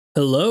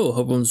Hello,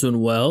 hope everyone's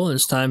doing well.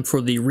 It's time for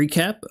the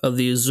recap of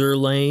the Azur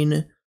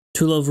Lane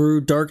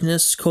Tulavu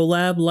Darkness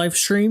collab live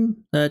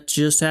stream that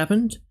just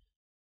happened.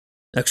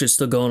 Actually, it's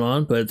still going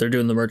on, but they're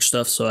doing the merch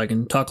stuff, so I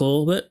can talk a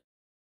little bit.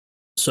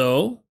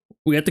 So,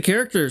 we got the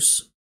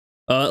characters.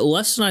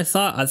 Less than I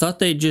thought. I thought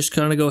they'd just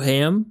kind of go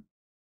ham.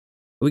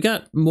 We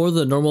got more of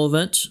the normal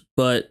event,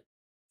 but I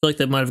feel like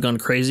they might have gone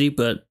crazy,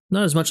 but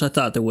not as much as I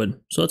thought they would.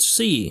 So let's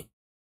see.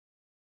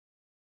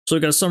 So we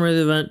got a summary of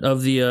the event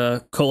of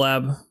the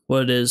collab,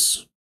 what it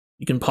is.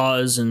 You can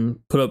pause and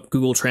put up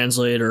Google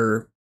Translate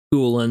or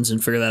Google Lens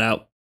and figure that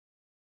out.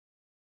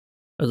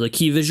 As a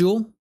key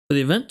visual for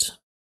the event.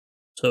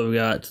 So we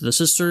got the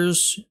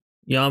sisters,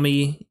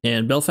 Yami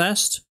and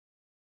Belfast.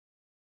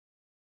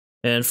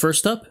 And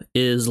first up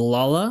is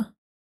Lala.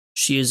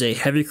 She is a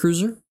heavy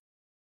cruiser.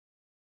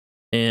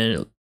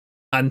 And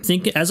I'm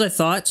thinking, as I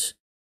thought,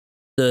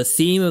 the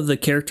theme of the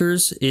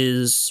characters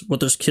is what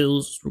their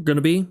skills are going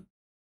to be.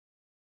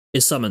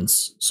 Is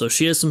summons. So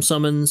she has some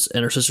summons,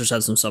 and her sisters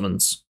have some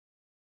summons.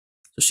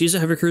 So she's a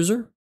heavy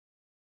cruiser.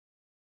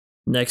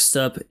 Next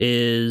up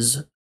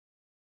is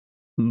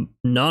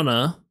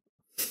Nana.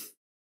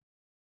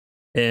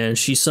 And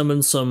she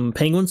summons some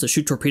penguins that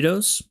shoot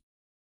torpedoes.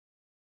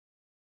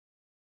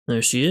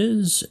 There she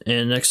is.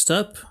 And next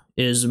up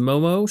is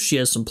Momo. She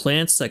has some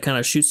plants that kind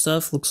of shoot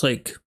stuff. Looks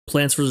like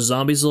Plants vs.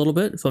 Zombies a little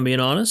bit, if I'm being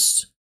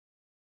honest.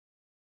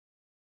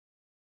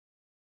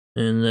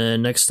 And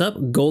then next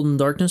up, Golden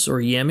Darkness or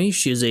Yami.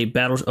 She is a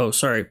battle. Oh,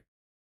 sorry.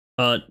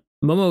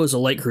 Momo is a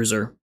light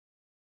cruiser.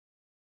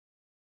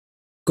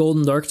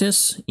 Golden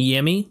Darkness,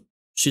 Yami.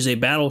 She's a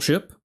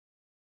battleship.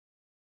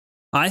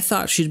 I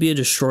thought she'd be a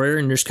destroyer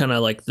and just kind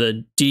of like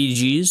the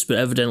DDGs, but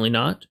evidently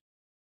not.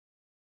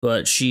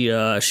 But she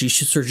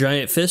shoots her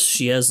giant fist.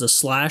 She has the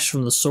slash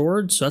from the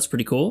sword, so that's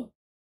pretty cool.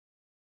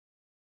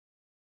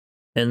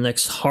 And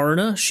next,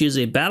 Harna. She is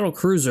a battle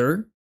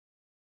cruiser.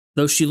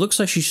 Though she looks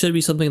like she should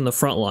be something in the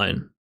front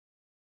line.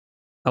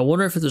 I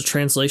wonder if it's a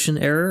translation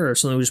error or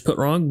something we just put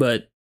wrong,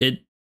 but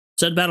it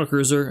said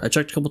battlecruiser. I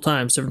checked a couple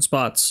times, different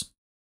spots.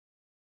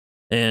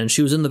 And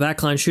she was in the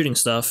back line shooting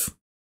stuff.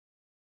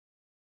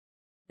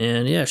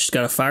 And yeah, she's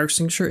got a fire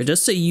extinguisher. It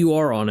does say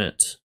UR on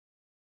it.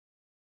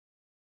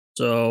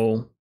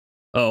 So,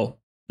 oh,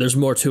 there's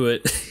more to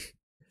it.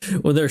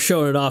 When they're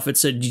showing it off, it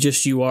said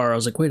just UR. I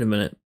was like, wait a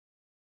minute.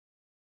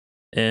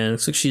 And it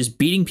looks like she's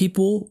beating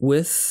people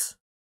with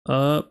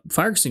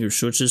fire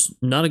extinguisher, which is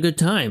not a good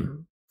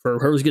time for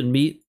her who's getting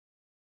beat.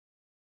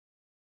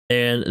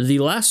 And the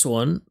last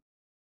one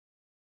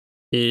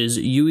is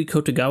Yui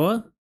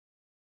Kotogawa.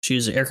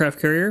 She's an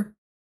aircraft carrier,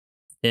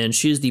 and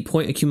she is the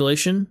point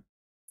accumulation.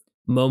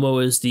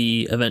 Momo is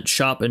the event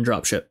shop and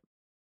dropship.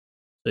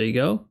 There you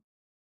go.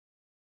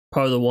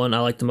 Probably the one I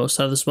like the most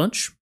out of this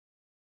bunch.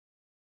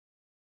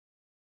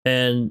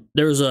 And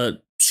there was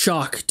a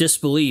shock,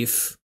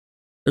 disbelief.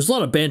 There's a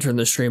lot of banter in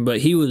this stream, but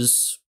he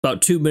was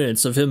about 2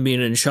 minutes of him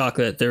being in shock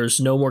that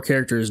there's no more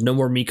characters, no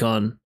more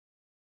Mekon.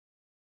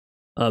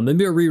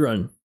 Maybe a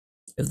rerun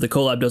if the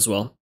collab does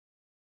well.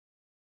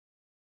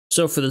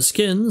 So for the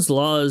skins,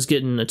 Lala is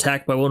getting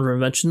attacked by one of her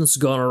inventions,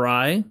 gone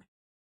awry.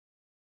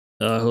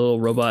 Her little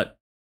robot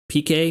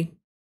Peke,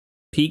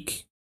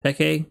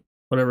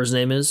 whatever his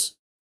name is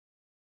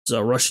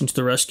rushing to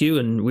the rescue,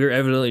 and we're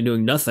evidently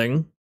doing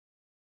nothing.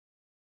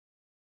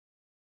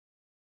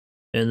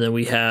 And then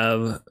we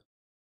have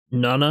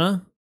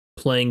Nana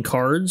playing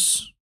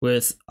cards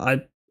with,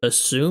 I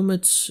assume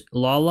it's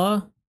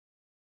Lala.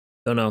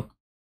 Don't know.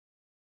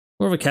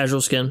 More of a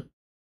casual skin.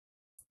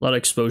 A lot of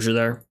exposure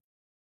there.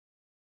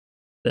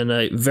 Then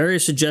a very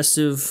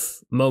suggestive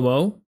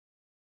Momo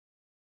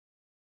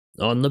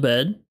on the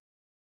bed.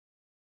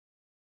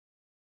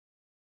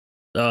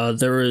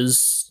 There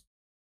is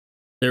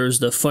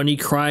the funny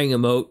crying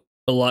emote,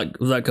 a lot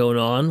of that going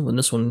on when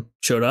this one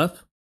showed up.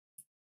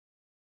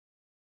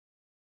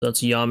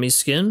 That's Yami's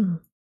skin.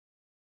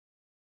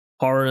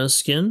 Haruna's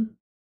skin.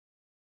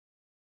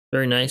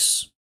 Very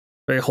nice.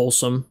 Very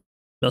wholesome.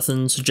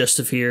 Nothing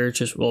suggestive here.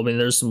 Just, well, I mean,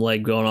 there's some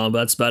leg going on, but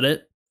that's about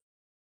it.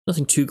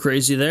 Nothing too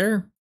crazy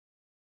there.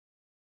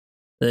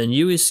 Then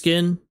Yui's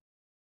skin.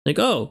 Like,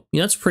 oh,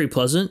 yeah, that's pretty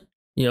pleasant.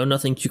 You know,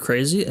 nothing too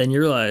crazy. And you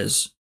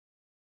realize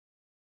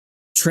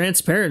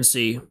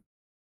transparency.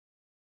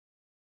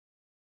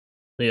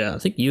 Yeah, I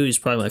think Yui's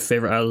probably my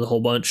favorite out of the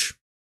whole bunch.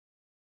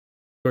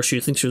 Or she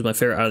thinks she was my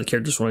favorite out of the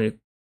characters when I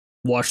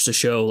watched the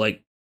show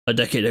like a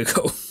decade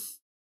ago.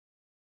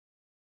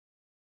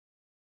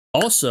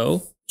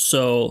 Also,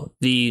 so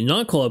the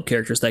non-collab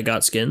characters that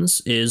got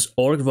skins is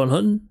Ulrich von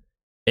Hutten,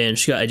 and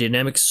she got a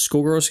dynamic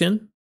schoolgirl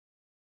skin.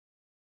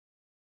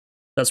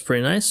 That's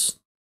pretty nice.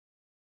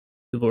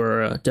 People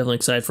are definitely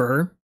excited for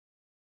her.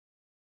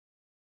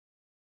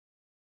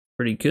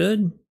 Pretty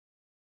good.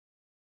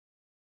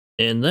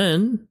 And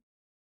then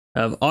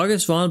have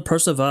August von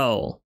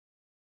Percival.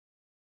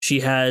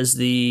 She has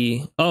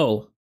the,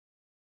 oh,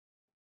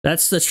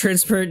 that's the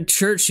transparent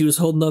shirt she was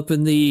holding up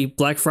in the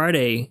Black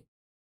Friday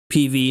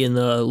PV in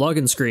the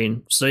login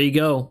screen. So there you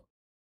go.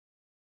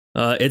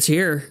 It's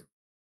here.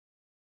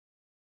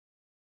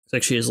 It's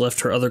like she has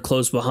left her other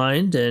clothes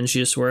behind, and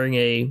she's just wearing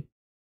a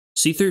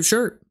see-through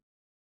shirt.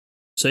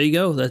 So there you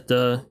go.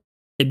 That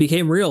it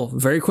became real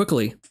very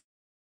quickly.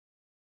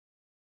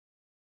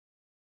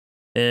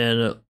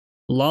 And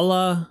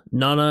Lala,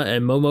 Nana,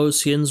 and Momo's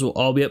skins will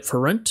all be up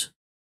for rent.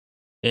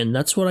 And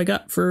that's what I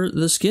got for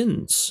the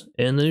skins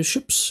and the new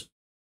ships.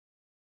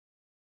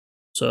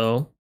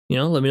 So,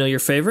 let me know your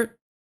favorite.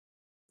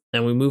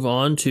 And we move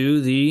on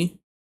to the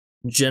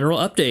general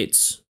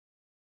updates.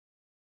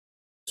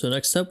 So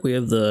next up, we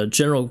have the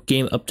general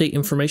game update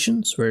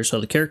information. So here's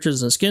all the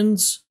characters and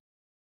skins.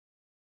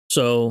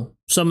 So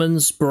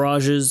summons,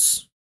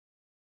 barrages.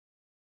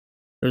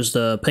 There's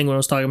the penguin I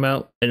was talking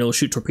about, and it'll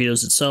shoot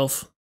torpedoes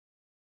itself.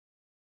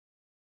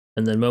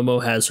 And then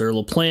Momo has her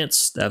little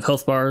plants that have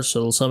health bars, so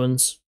little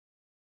summons.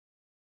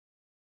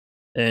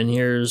 And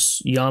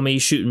here's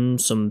Yami shooting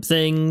some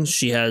things.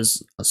 She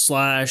has a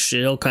slash,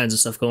 all kinds of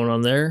stuff going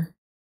on there.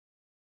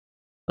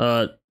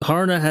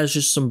 Harna has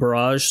just some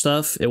barrage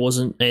stuff. It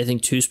wasn't anything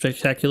too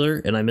spectacular,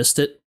 and I missed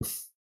it.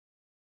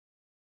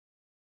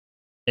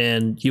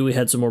 And Yui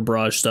had some more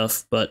barrage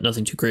stuff, but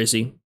nothing too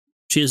crazy.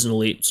 She is an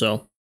elite,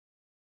 so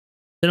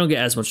they don't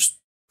get as much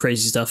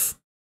crazy stuff.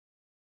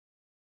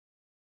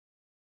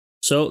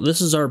 So this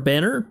is our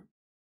banner.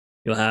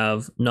 You'll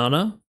have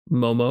Nana,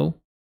 Momo,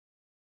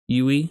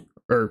 Yui,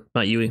 or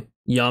not Yui,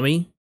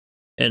 Yami,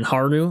 and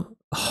Harna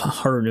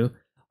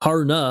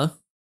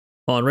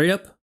on rate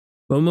up.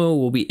 Momo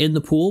will be in the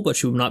pool, but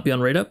she will not be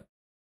on rate up.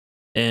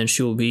 And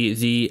she will be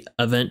the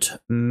event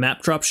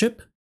map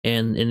dropship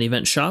and in the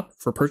event shop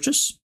for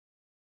purchase.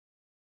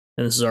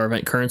 And this is our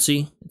event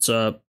currency. It's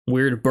a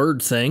weird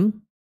bird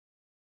thing.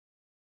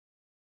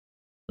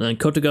 And then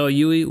Kotagawa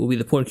Yui will be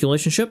the point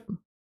accumulation ship.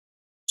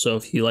 So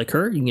if you like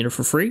her, you can get her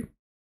for free.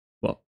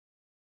 Well,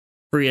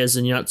 free as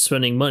in you're not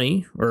spending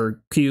money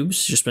or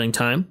cubes, you're spending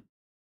time.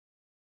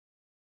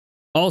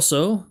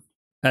 Also,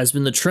 has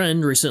been the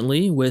trend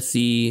recently with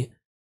the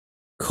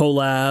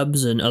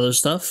collabs and other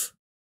stuff,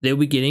 they'll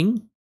be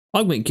getting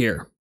augment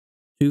gear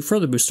to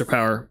further boost their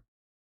power.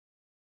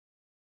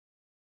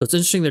 So it's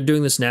interesting they're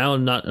doing this now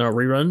and not in a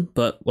rerun,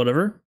 but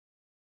whatever.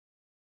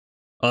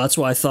 Oh, that's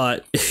why I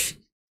thought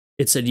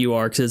it said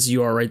UR, because it's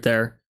UR right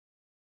there.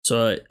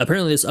 So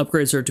apparently this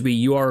upgrades her to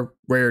be UR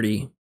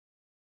rarity,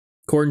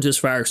 according to his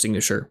fire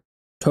extinguisher.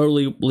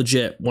 Totally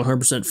legit,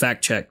 100%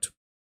 fact checked.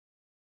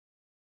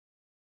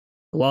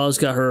 Lala's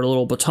got her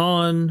little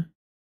baton.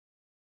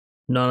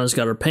 Nana's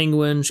got her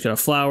penguin, she's got a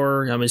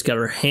flower, Yami's got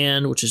her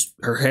hand, which is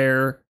her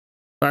hair,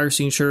 fire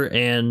extinguisher,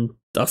 and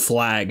a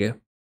flag.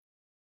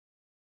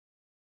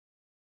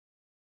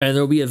 And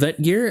there'll be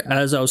event gear,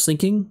 as I was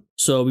thinking.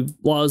 So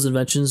Lala's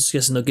inventions,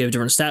 guessing they'll give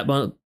different stat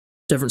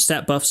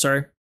buffs,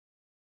 sorry.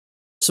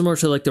 Similar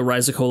to like the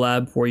Ryza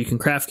collab, where you can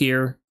craft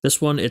gear.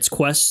 This one, it's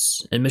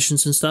quests and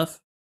missions and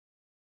stuff.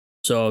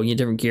 So you get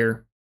different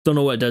gear. Don't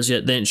know what it does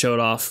yet, they didn't show it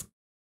off.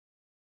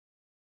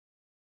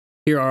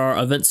 Here are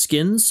our event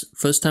skins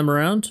for this time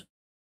around.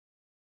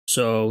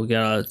 So we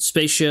got a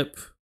spaceship,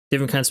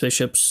 different kinds of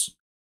spaceships.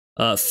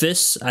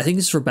 Fists, I think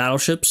this is for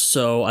battleships,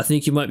 so I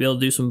think you might be able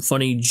to do some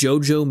funny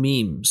JoJo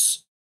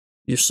memes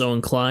if you're so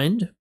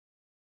inclined.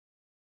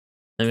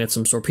 And we got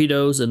some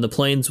torpedoes, and the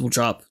planes will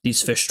drop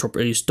these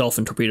these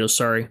dolphin torpedoes,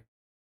 sorry.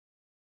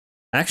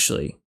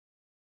 Actually,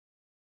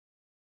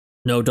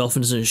 no,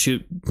 dolphin doesn't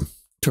shoot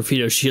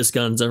torpedoes, she has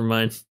guns, never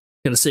mind.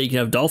 I'm gonna say you can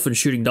have dolphins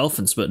shooting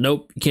dolphins, but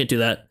nope, you can't do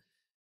that.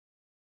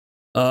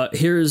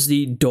 Here is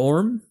the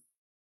dorm.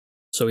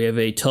 So we have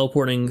a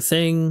teleporting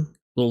thing,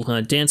 little kind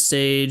of dance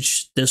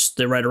stage. This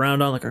they ride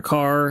around on like a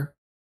car.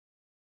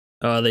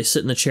 They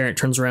sit in the chair, it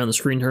turns around, the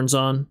screen turns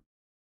on.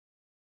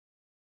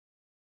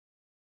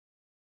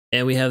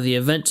 And we have the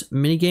event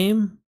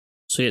minigame.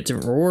 So you get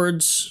different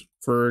rewards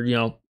for,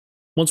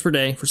 once per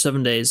day for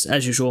 7 days,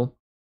 as usual.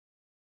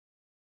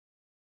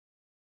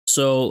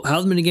 So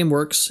how the minigame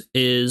works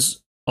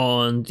is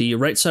on the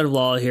right side of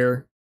Lala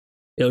here,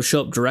 it'll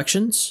show up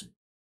directions.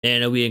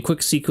 And it'll be in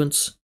quick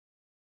sequence,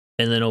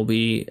 and then it'll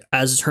be,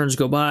 as the turns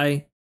go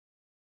by,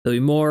 there'll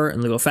be more,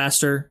 and they'll go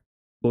faster.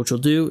 What you'll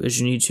do is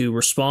you need to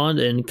respond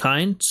in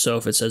kind, so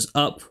if it says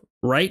up,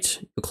 right,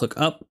 you'll click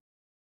up,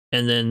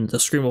 and then the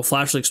screen will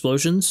flash with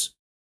explosions.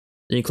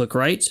 Then you click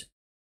right,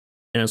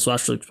 and it'll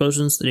flash with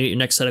explosions, then you get your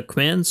next set of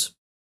commands.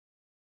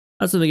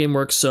 That's how the game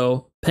works,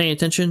 so paying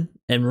attention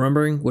and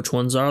remembering which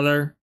ones are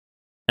there.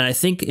 And I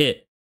think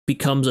it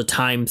becomes a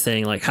time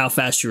thing, like how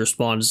fast you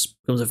respond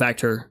becomes a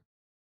factor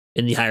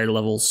in the higher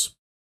levels.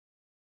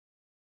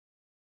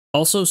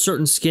 Also,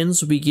 certain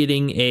skins will be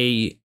getting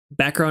a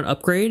background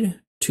upgrade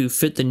to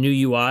fit the new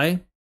UI.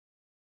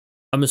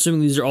 I'm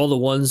assuming these are all the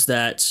ones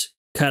that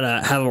kind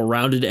of have a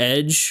rounded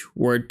edge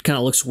where it kind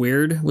of looks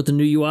weird with the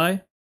new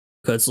UI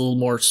because it's a little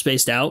more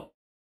spaced out.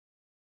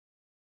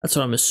 That's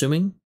what I'm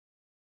assuming.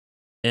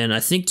 And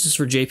I think just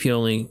for JP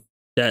only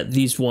that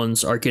these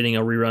ones are getting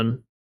a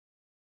rerun.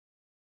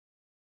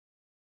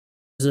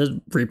 It's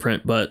a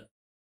reprint, but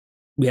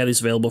we have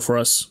these available for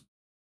us.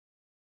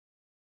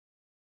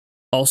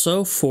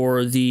 Also,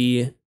 for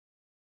the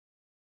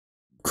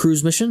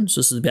cruise missions.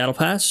 This is the battle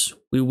pass.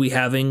 We will be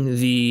having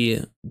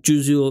the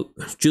Julia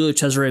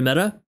Cesare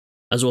meta,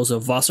 as well as a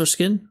Vossar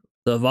skin.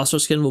 The Vossar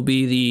skin will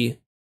be the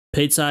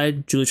paid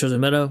side. Julia Cesare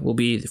meta will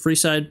be the free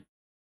side.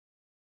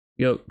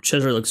 Yo,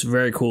 Cesare looks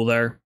very cool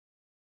there.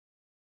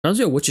 Reminds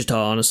me of Wichita,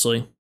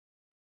 honestly.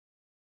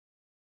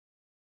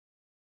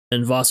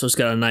 And Vossar's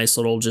got a nice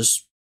little,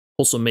 just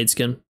wholesome maid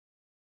skin.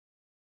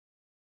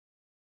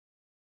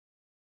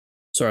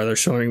 Sorry, they're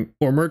showing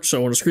more merch, so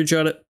I want to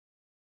screenshot it.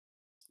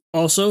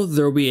 Also,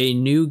 there will be a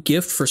new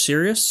gift for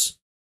Sirius.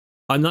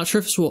 I'm not sure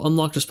if this will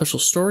unlock a special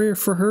story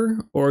for her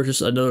or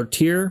just another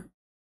tier.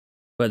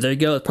 But there you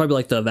go. It's probably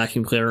like the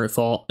vacuum cleaner, in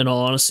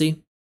all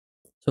honesty.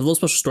 So a little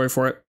special story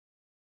for it.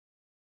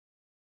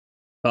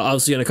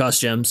 Obviously going to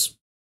cost gems.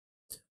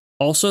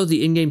 Also,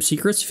 the in-game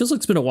secrets. It feels like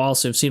it's been a while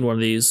since I've seen one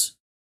of these.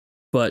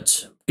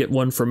 But get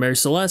one for Mary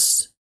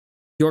Celeste,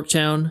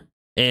 Yorktown,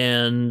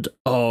 and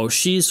oh,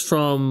 she's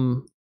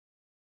from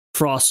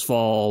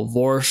Frostfall,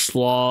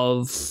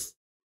 Vorslav.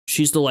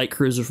 She's the light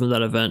cruiser from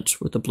that event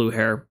with the blue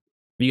hair.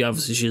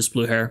 Obviously, she has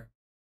blue hair.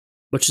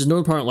 But she's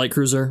no part light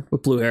cruiser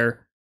with blue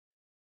hair.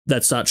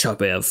 That's not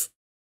Chapev.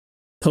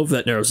 Hope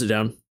that narrows it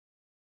down.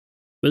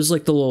 This is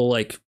like the little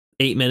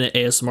 8-minute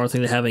ASMR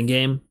thing they have in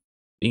game.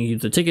 You can do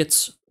the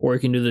tickets or you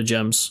can do the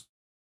gems.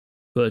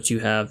 But you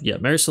have,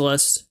 Mary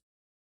Celeste,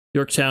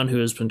 Yorktown, who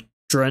has been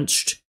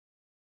drenched,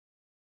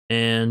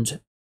 and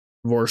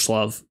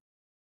Vorslav.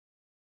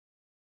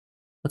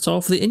 That's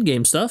all for the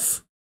in-game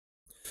stuff.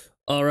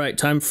 All right,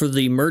 time for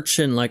the merch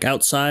and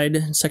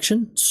outside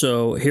section.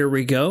 So here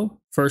we go.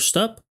 First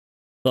up,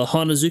 the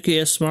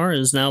Hanazuki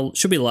ASMR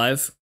should be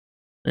live,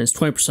 and it's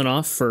 20%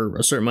 off for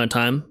a certain amount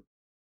of time.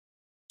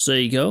 So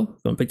there you go. Go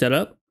and pick that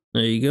up.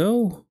 There you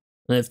go.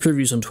 And they have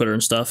previews on Twitter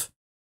and stuff.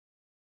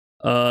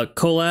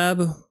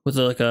 Collab with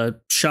a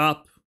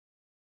shop,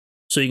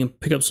 so you can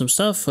pick up some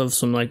stuff of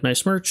some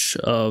nice merch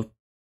of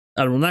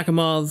Admiral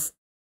Nakamov,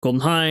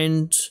 Golden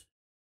Hind.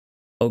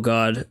 Oh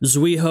god,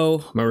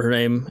 Zuiho, remember her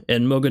name,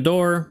 and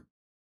Mogador.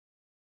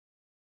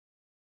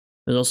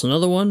 There's also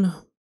another one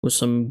with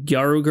some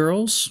Gyaru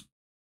girls.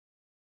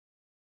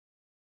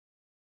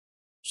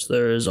 So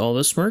there is all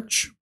this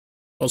merch.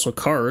 Also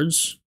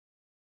cards.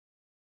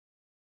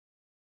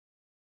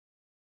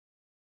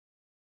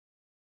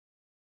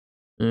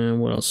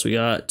 And what else we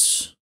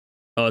got?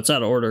 Oh, it's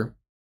out of order.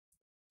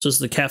 So it's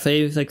the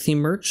cafe theme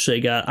merch. So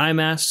you got eye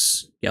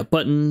masks, you got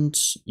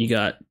buttons, you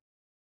got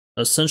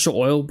essential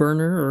oil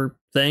burner or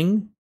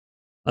thing.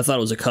 I thought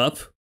it was a cup.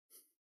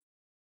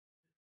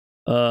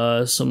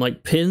 Some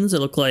pins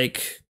that look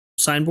like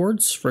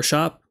signboards for a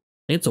shop.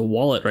 I think it's a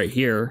wallet right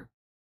here.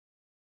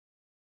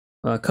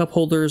 Cup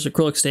holders,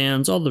 acrylic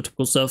stands, all the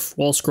typical stuff.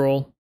 Wall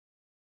scroll.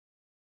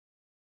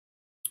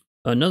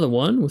 Another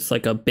one with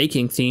a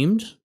baking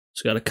themed.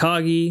 It's got a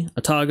Kagi,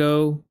 a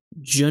Tago,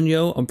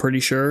 Junyo, I'm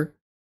pretty sure,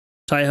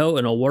 Taiho,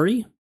 and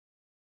Alwari.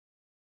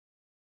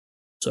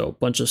 So a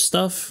bunch of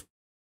stuff.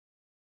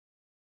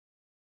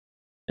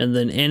 And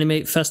then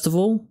Animate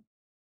Festival.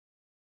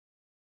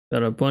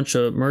 Got a bunch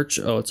of merch.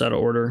 Oh, it's out of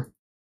order.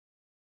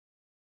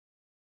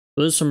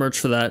 So there's some merch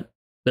for that.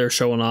 They're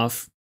showing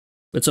off.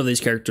 It's of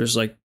these characters,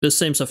 the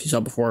same stuff you saw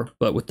before,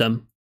 but with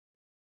them.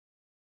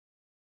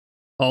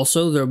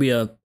 Also, there'll be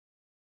a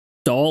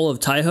doll of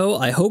Taiho.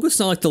 I hope it's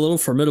not the little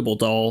formidable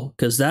doll,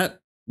 because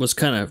that was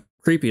kind of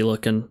creepy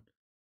looking.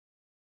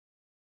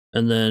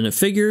 And then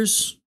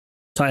figures,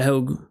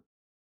 Taiho,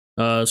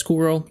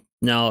 schoolgirl.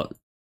 Now,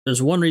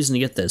 there's one reason to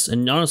get this,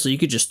 and honestly, you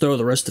could just throw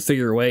the rest of the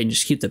figure away and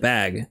just keep the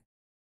bag.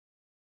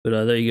 But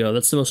there you go.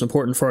 That's the most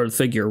important part of the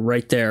figure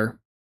right there.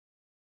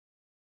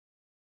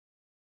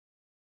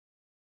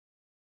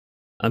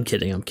 I'm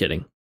kidding. I'm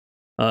kidding.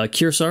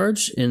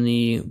 Kearsarge in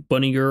the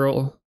bunny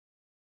girl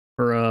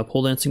or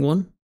pole dancing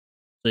one.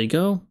 There you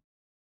go.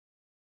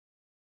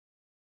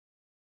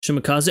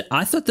 Shimakaze.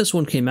 I thought this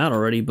one came out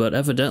already, but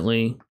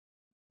evidently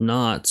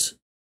not.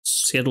 It's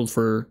scheduled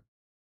for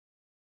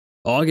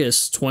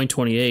August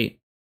 2028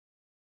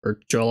 or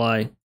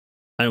July.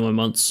 I know my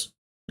months.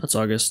 That's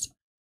August.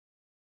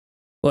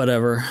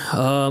 Whatever.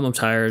 I'm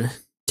tired.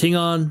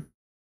 Tingon,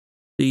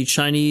 the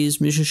Chinese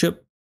munition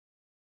ship.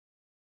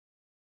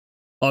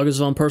 August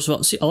von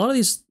Percival. See, a lot of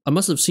these I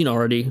must have seen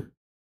already,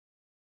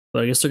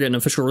 but I guess they're getting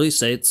official release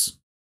dates.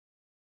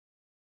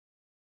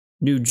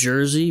 New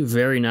Jersey,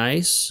 very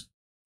nice.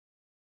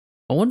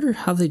 I wonder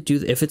how they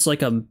do. If it's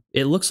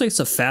it looks like it's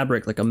a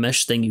fabric, a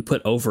mesh thing you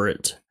put over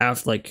it,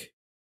 after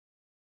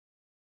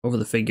over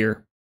the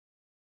figure.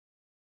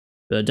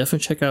 But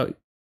definitely check out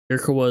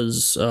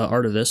Irkawa's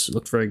art of this. It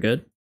looked very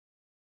good.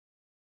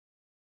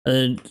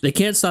 And they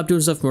can't stop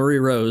doing stuff with Marie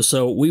Rose,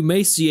 so we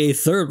may see a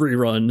third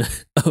rerun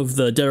of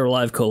the Dead or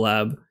Alive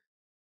collab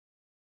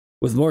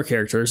with more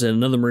characters and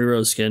another Marie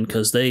Rose skin,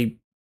 because they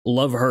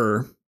love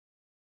her.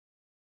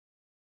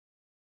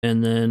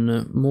 And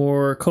then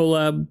more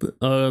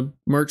collab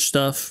merch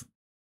stuff,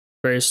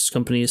 various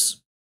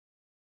companies,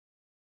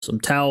 some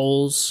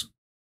towels,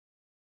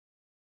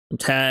 some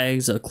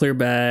tags, a clear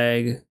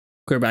bag,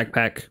 clear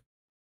backpack.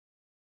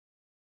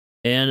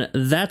 And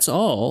that's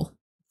all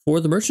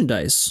for the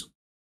merchandise.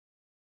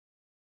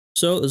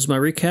 So this is my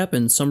recap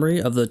and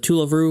summary of the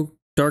Tulavru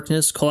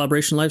Darkness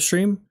collaboration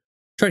livestream.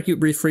 Try to keep it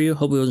brief for you.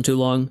 Hopefully it wasn't too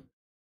long.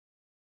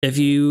 If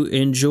you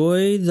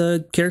enjoy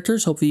the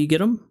characters, hopefully you get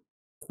them.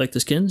 Like the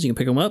skins, you can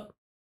pick them up.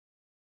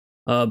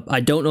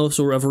 I don't know if this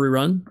will ever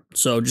rerun,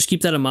 so just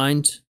keep that in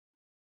mind.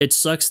 It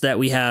sucks that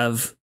we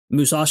have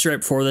Musashi right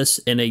before this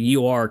and a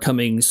UR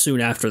coming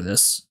soon after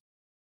this.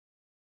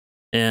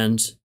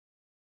 And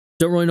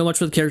don't really know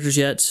much about the characters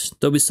yet.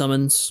 There'll be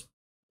summons.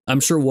 I'm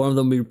sure one of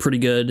them will be pretty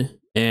good,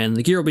 and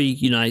the gear will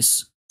be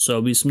nice. So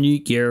it'll be some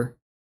unique gear.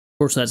 Of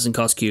course, that doesn't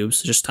cost cubes,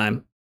 it's just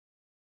time.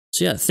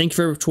 So yeah, thank you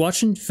very much for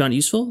watching. If you found it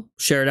useful,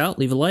 share it out,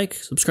 leave a like,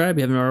 subscribe if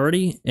you haven't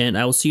already, and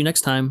I will see you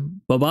next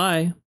time.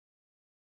 Bye-bye.